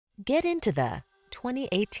Get into the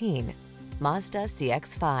 2018 Mazda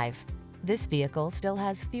CX-5. This vehicle still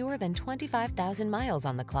has fewer than 25,000 miles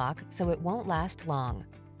on the clock, so it won't last long.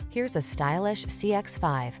 Here's a stylish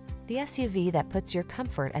CX-5, the SUV that puts your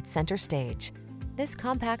comfort at center stage. This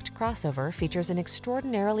compact crossover features an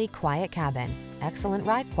extraordinarily quiet cabin, excellent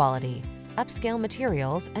ride quality, upscale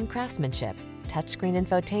materials and craftsmanship, touchscreen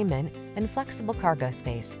infotainment, and flexible cargo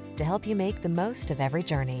space to help you make the most of every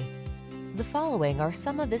journey. The following are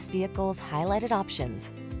some of this vehicle's highlighted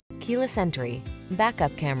options: keyless entry,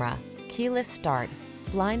 backup camera, keyless start,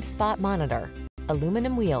 blind spot monitor,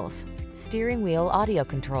 aluminum wheels, steering wheel audio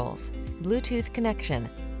controls, Bluetooth connection,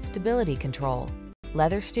 stability control,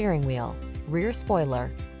 leather steering wheel, rear spoiler.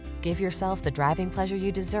 Give yourself the driving pleasure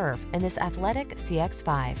you deserve in this athletic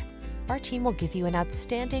CX-5. Our team will give you an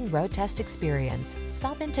outstanding road test experience.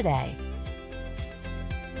 Stop in today.